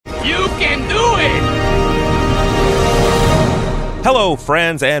You can do it! Hello,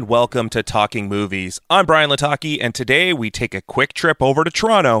 friends, and welcome to Talking Movies. I'm Brian Lataki, and today we take a quick trip over to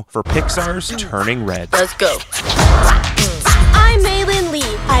Toronto for Pixar's Turning Red. Let's go. I'm Maylin Lee.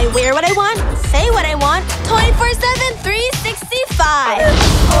 I wear what I want, say what I want, 24/7, 365.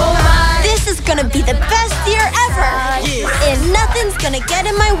 This is gonna be the best year ever, and nothing's gonna get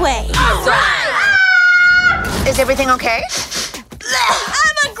in my way. Is everything okay?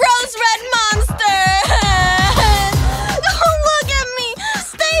 I'm a gross red monster! Don't look at me!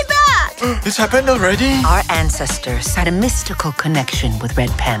 Stay back! It's happened already? Our ancestors had a mystical connection with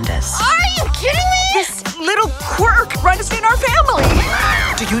red pandas. Are you kidding me? This little quirk runs in our family.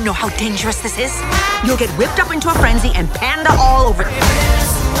 Do you know how dangerous this is? You'll get whipped up into a frenzy and panda all over.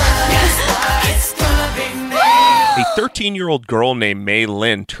 A 13-year-old girl named Mei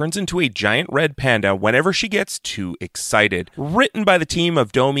Lin turns into a giant red panda whenever she gets too excited. Written by the team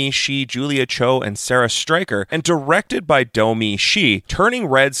of Domi Shi, Julia Cho, and Sarah Stryker, and directed by Domi Shi, Turning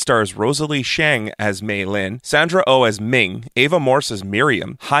Red stars Rosalie Shang as Mei Lin, Sandra Oh as Ming, Ava Morse as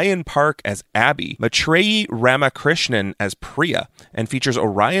Miriam, Hyen Park as Abby, Maitreyi Ramakrishnan as Priya, and features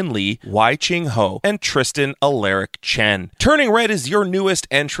Orion Lee, Wai Ching Ho, and Tristan Alaric Chen. Turning Red is your newest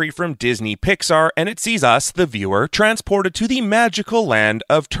entry from Disney Pixar, and it sees us, the viewer, transported to the magical land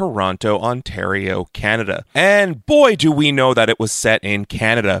of Toronto, Ontario, Canada. And boy, do we know that it was set in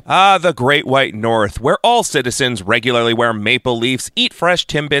Canada. The Great White North, where all citizens regularly wear maple leafs, eat fresh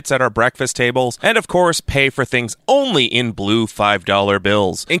Timbits at our breakfast tables, and of course pay for things only in blue $5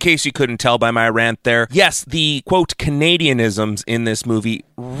 bills. In case you couldn't tell by my rant there, yes, the quote Canadianisms in this movie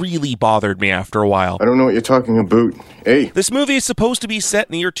really bothered me after a while. I don't know what you're talking about. Hey. This movie is supposed to be set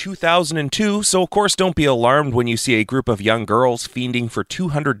in the year 2002, so of course don't be alarmed when you see a group of young girls fiending for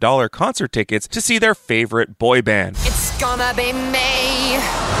 $200 concert tickets to see their favorite boy band. It's gonna be me.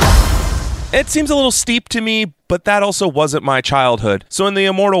 It seems a little steep to me, but that also wasn't my childhood. So in the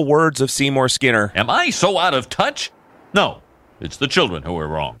immortal words of Seymour Skinner, Am I so out of touch? No, it's the children who are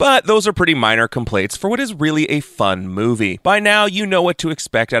wrong. but those are pretty minor complaints for what is really a fun movie. By now, you know what to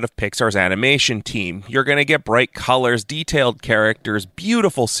expect out of Pixar's animation team. You're gonna get bright colors, detailed characters,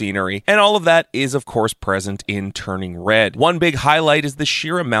 beautiful scenery, and all of that is, of course, present in Turning Red. One big highlight is the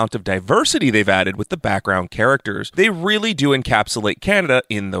sheer amount of diversity they've added with the background characters. They really do encapsulate Canada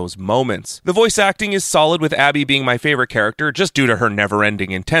in those moments. The voice acting is solid, with Abby being my favorite character just due to her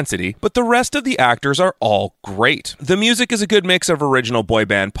never-ending intensity, but the rest of the actors are all great. The music is a good mix of original boy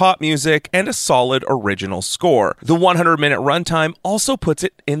band pop music and a solid original score. The 100-minute runtime also puts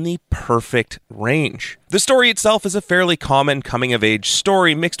it in the perfect range. The story itself is a fairly common coming-of-age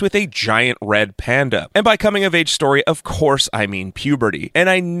story mixed with a giant red panda. And by coming-of-age story, of course, I mean puberty. And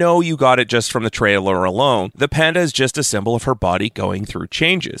I know you got it just from the trailer alone. The panda is just a symbol of her body going through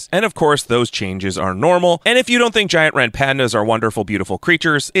changes. And of course, those changes are normal. And if you don't think giant red pandas are wonderful, beautiful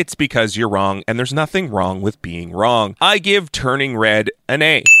creatures, it's because you're wrong, and there's nothing wrong with being wrong. I give Turning Red an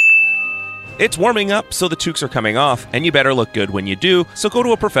A. It's warming up, so the toques are coming off, and you better look good when you do, so go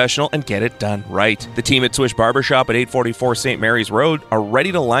to a professional and get it done right. The team at Swish Barbershop at 844 St. Mary's Road are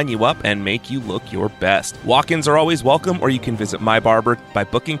ready to line you up and make you look your best. Walk-ins are always welcome, or you can visit my barber by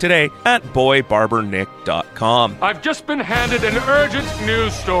booking today at boybarbernick.com. I've just been handed an urgent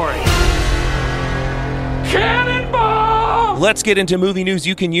news story. Cannonball! Let's get into movie news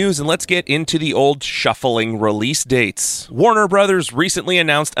you can use, and let's get into the old shuffling release dates. Warner Brothers recently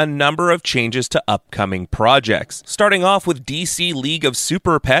announced a number of changes to upcoming projects. Starting off with DC League of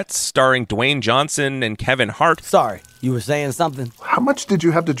Super Pets, starring Dwayne Johnson and Kevin Hart. Sorry, you were saying something? How much did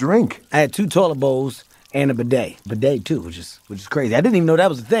you have to drink? I had 2 toilet bowls and a bidet. Bidet, too, which is crazy. I didn't even know that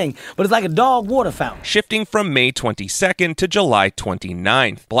was a thing, but it's like a dog water fountain. Shifting from May 22nd to July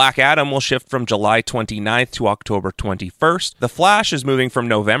 29th. Black Adam will shift from July 29th to October 21st. The Flash is moving from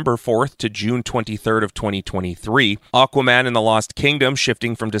November 4th to June 23rd of 2023. Aquaman and the Lost Kingdom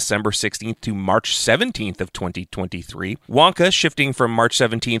shifting from December 16th to March 17th of 2023. Wonka shifting from March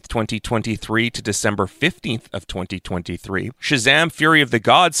 17th, 2023 to December 15th of 2023. Shazam! Fury of the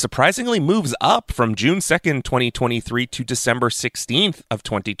Gods surprisingly moves up from June 2nd, 2023 to December 16th of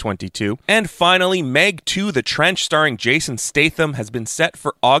 2022. And finally, Meg 2, The Trench, starring Jason Statham, has been set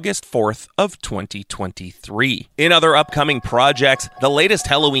for August 4th of 2023. In other upcoming projects, the latest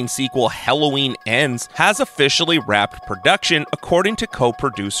Halloween sequel, Halloween Ends, has officially wrapped production, according to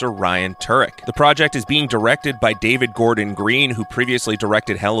co-producer Ryan Turek. The project is being directed by David Gordon Green, who previously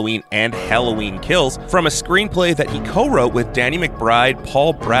directed Halloween and Halloween Kills, from a screenplay that he co-wrote with Danny McBride,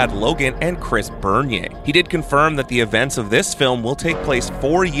 Paul Brad Logan, and Chris Bernier. He did confirm that the events of this film will take place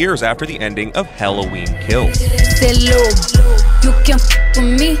 4 years after the ending of Halloween Kills. You can f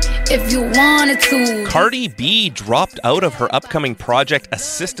with me if you wanted to. Cardi B dropped out of her upcoming project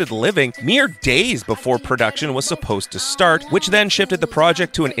Assisted Living mere days before production was supposed to start, which then shifted the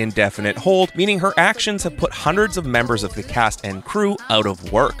project to an indefinite hold, meaning her actions have put hundreds of members of the cast and crew out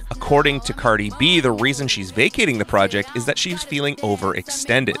of work. According to Cardi B, the reason she's vacating the project is that she's feeling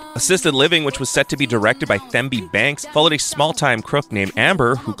overextended. Assisted Living, which was set to be directed by Thembi Banks, followed a small-time crook named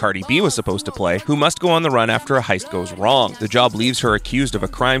Amber, who Cardi B was supposed to play, who must go on the run after a heist goes wrong. The job leaves her accused of a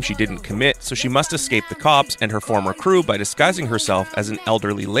crime she didn't commit, so she must escape the cops and her former crew by disguising herself as an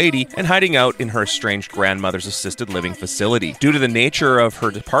elderly lady and hiding out in her estranged grandmother's assisted living facility. Due to the nature of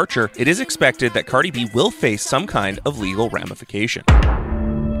her departure, it is expected that Cardi B will face some kind of legal ramification.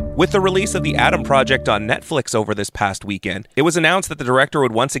 With the release of The Adam Project on Netflix over this past weekend, it was announced that the director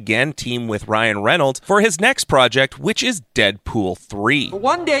would once again team with Ryan Reynolds for his next project, which is Deadpool 3. But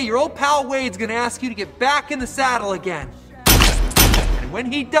one day, your old pal Wade's gonna ask you to get back in the saddle again. And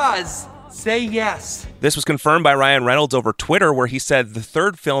when he does, say yes. This was confirmed by Ryan Reynolds over Twitter, where he said the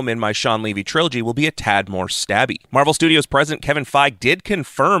third film in my Sean Levy trilogy will be a tad more stabby. Marvel Studios president Kevin Feige did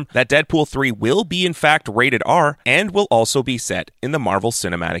confirm that Deadpool 3 will be in fact rated R and will also be set in the Marvel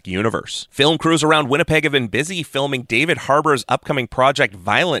Cinematic Universe. Film crews around Winnipeg have been busy filming David Harbour's upcoming project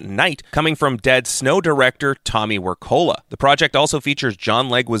Violent Night, coming from Dead Snow director Tommy Wirkola. The project also features John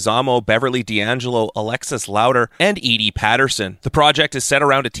Leguizamo, Beverly D'Angelo, Alexis Louder, and Edie Patterson. The project is set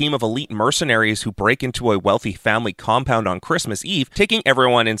around a team of elite mercenaries who break into a wealthy family compound on Christmas Eve, taking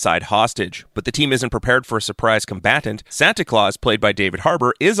everyone inside hostage. But the team isn't prepared for a surprise combatant. Santa Claus, played by David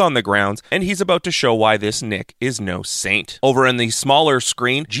Harbour, is on the grounds, and he's about to show why this Nick is no saint. Over in the smaller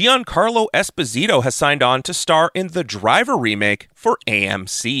screen, Giancarlo Esposito has signed on to star in The Driver remake for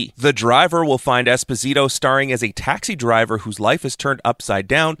AMC. The Driver will find Esposito starring as a taxi driver whose life is turned upside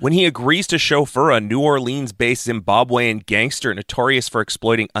down when he agrees to chauffeur a New Orleans-based Zimbabwean gangster notorious for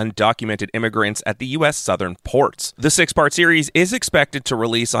exploiting undocumented immigrants at the U.S. southern ports. The 6-part series is expected to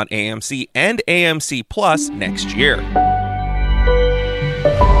release on AMC and AMC Plus next year.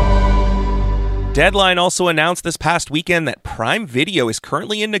 Deadline also announced this past weekend that Prime Video is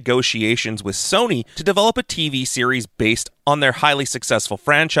currently in negotiations with Sony to develop a TV series based on their highly successful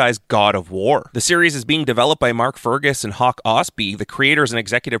franchise, God of War. The series is being developed by Mark Fergus and Hawk Ostby, the creators and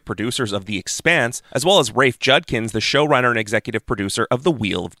executive producers of The Expanse, as well as Rafe Judkins, the showrunner and executive producer of The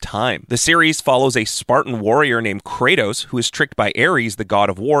Wheel of Time. The series follows a Spartan warrior named Kratos, who is tricked by Ares, the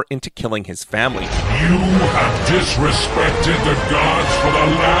god of war, into killing his family. You have disrespected the gods for the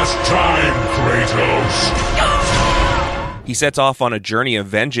last time, Kratos. He sets off on a journey of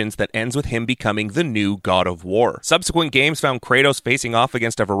vengeance that ends with him becoming the new God of War. Subsequent games found Kratos facing off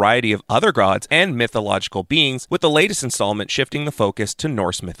against a variety of other gods and mythological beings, with the latest installment shifting the focus to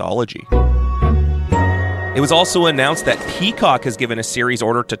Norse mythology. It was also announced that Peacock has given a series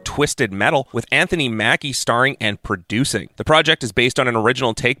order to Twisted Metal, with Anthony Mackie starring and producing. The project is based on an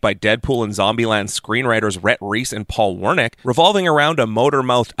original take by Deadpool and Zombieland screenwriters Rhett Reese and Paul Wernick, revolving around a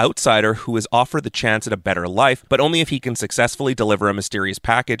motor-mouthed outsider who is offered the chance at a better life, but only if he can successfully deliver a mysterious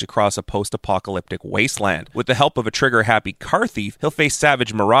package across a post-apocalyptic wasteland. With the help of a trigger-happy car thief, he'll face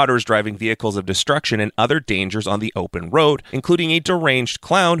savage marauders driving vehicles of destruction and other dangers on the open road, including a deranged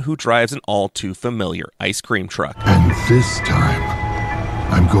clown who drives an all-too-familiar ice cream truck. And this time,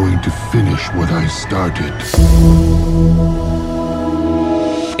 I'm going to finish what I started.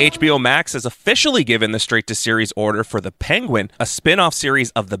 HBO Max has officially given the straight-to-series order for The Penguin, a spin-off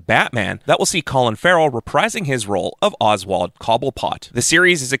series of The Batman that will see Colin Farrell reprising his role of Oswald Cobblepot. The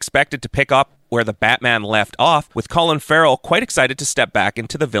series is expected to pick up where the Batman left off, with Colin Farrell quite excited to step back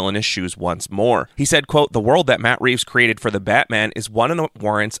into the villainous shoes once more. He said, quote, "The world that Matt Reeves created for the Batman is one that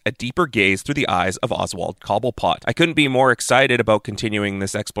warrants a deeper gaze through the eyes of Oswald Cobblepot. I couldn't be more excited about continuing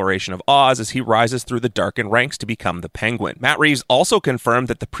this exploration of Oz as he rises through the darkened ranks to become the Penguin." Matt Reeves also confirmed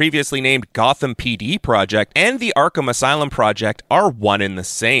that the previously named Gotham PD project and the Arkham Asylum project are one and the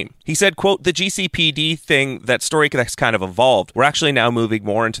same. He said, quote, "The GCPD thing, that story that's kind of evolved. We're actually now moving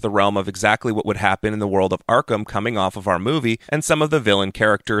more into the realm of exactly what would happen in the world of Arkham coming off of our movie, and some of the villain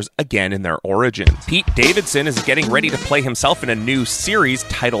characters again in their origins." Pete Davidson is getting ready to play himself in a new series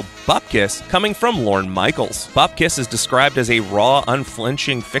titled Bupkis, coming from Lorne Michaels. Bupkis is described as a raw,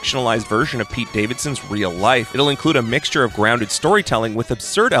 unflinching, fictionalized version of Pete Davidson's real life. It'll include a mixture of grounded storytelling with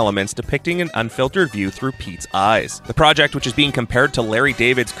absurd elements depicting an unfiltered view through Pete's eyes. The project, which is being compared to Larry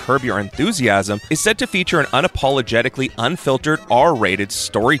David's Curb Your Enthusiasm, is said to feature an unapologetically unfiltered R-rated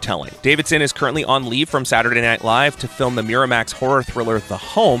storytelling. Davidson is is currently on leave from Saturday Night Live to film the Miramax horror thriller The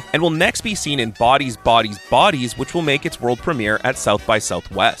Home, and will next be seen in Bodies, Bodies, Bodies, which will make its world premiere at South by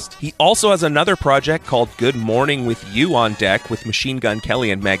Southwest. He also has another project called Good Morning with You on deck with Machine Gun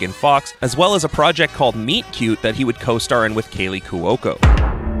Kelly and Megan Fox, as well as a project called Meet Cute that he would co-star in with Kaylee Cuoco.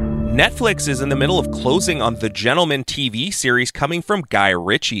 Netflix is in the middle of closing on The Gentleman TV series coming from Guy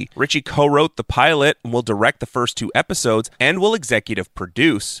Ritchie. Ritchie co-wrote the pilot and will direct the first 2 episodes and will executive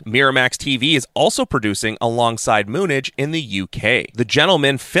produce. Miramax TV is also producing alongside Moonage in the UK. The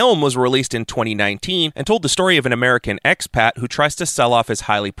Gentleman film was released in 2019 and told the story of an American expat who tries to sell off his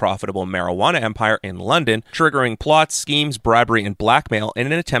highly profitable marijuana empire in London, triggering plots, schemes, bribery, and blackmail in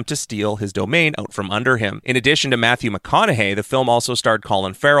an attempt to steal his domain out from under him. In addition to Matthew McConaughey, the film also starred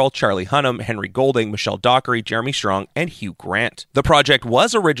Colin Farrell, Charlie Hunnam, Henry Golding, Michelle Dockery, Jeremy Strong, and Hugh Grant. The project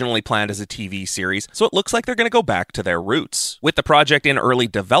was originally planned as a TV series, so it looks like they're going to go back to their roots. With the project in early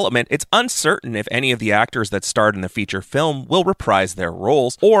development, it's uncertain if any of the actors that starred in the feature film will reprise their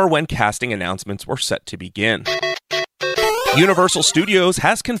roles, or when casting announcements were set to begin. Universal Studios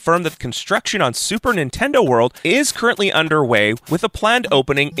has confirmed that construction on Super Nintendo World is currently underway with a planned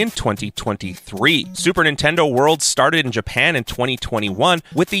opening in 2023. Super Nintendo World started in Japan in 2021,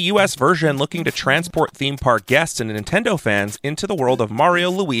 with the US version looking to transport theme park guests and Nintendo fans into the world of Mario,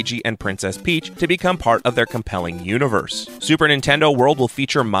 Luigi, and Princess Peach to become part of their compelling universe. Super Nintendo World will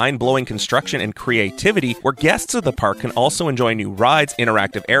feature mind-blowing construction and creativity, where guests of the park can also enjoy new rides,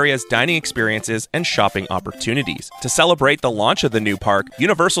 interactive areas, dining experiences, and shopping opportunities. To celebrate the launch of the new park,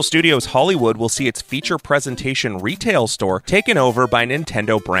 Universal Studios Hollywood will see its feature presentation retail store taken over by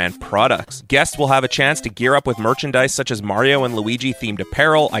Nintendo brand products. Guests will have a chance to gear up with merchandise such as Mario and Luigi themed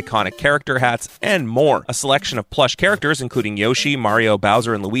apparel, iconic character hats, and more. A selection of plush characters including Yoshi, Mario,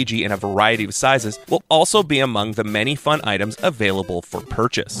 Bowser, and Luigi in a variety of sizes will also be among the many fun items available for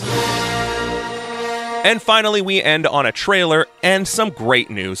purchase. And finally, we end on a trailer and some great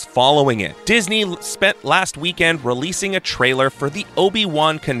news following it. Disney spent last weekend releasing a trailer for the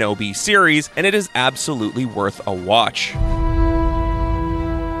Obi-Wan Kenobi series, and it is absolutely worth a watch.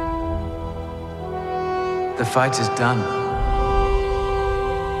 The fight is done.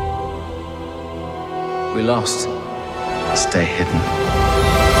 We lost. Stay hidden.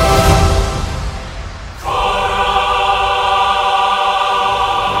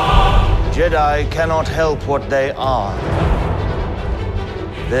 Jedi cannot help what they are.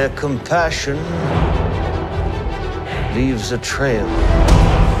 Their compassion leaves a trail.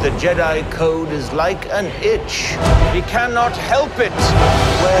 The Jedi Code is like an itch. He cannot help it.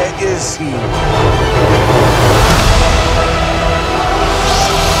 Where is he?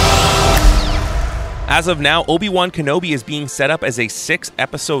 As of now, Obi-Wan Kenobi is being set up as a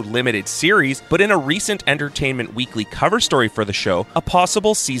 6-episode limited series, but in a recent Entertainment Weekly cover story for the show, a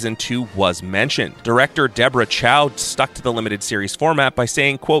possible Season 2 was mentioned. Director Deborah Chow stuck to the limited series format by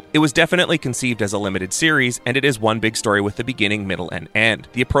saying, quote, "It was definitely conceived as a limited series, and it is one big story with the beginning, middle, and end.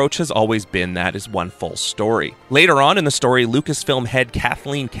 The approach has always been that is one full story." Later on in the story, Lucasfilm head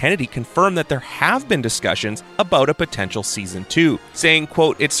Kathleen Kennedy confirmed that there have been discussions about a potential Season 2, saying,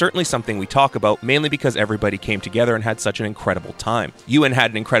 quote, "It's certainly something we talk about, mainly because everybody came together and had such an incredible time. Ewan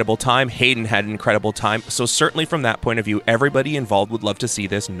had an incredible time, Hayden had an incredible time, so certainly from that point of view, everybody involved would love to see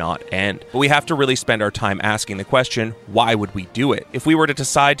this not end. But we have to really spend our time asking the question, why would we do it? If we were to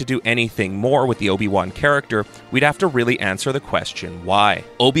decide to do anything more with the Obi-Wan character, we'd have to really answer the question, why?"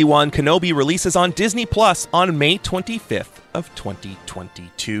 Obi-Wan Kenobi releases on Disney Plus on May 25th of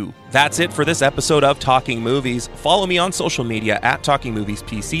 2022. That's it for this episode of Talking Movies. Follow me on social media at Talking Movies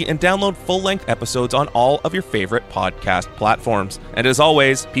PC and download full-length episodes on all of your favorite podcast platforms. And as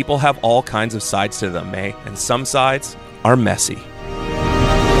always, people have all kinds of sides to them, and some sides are messy.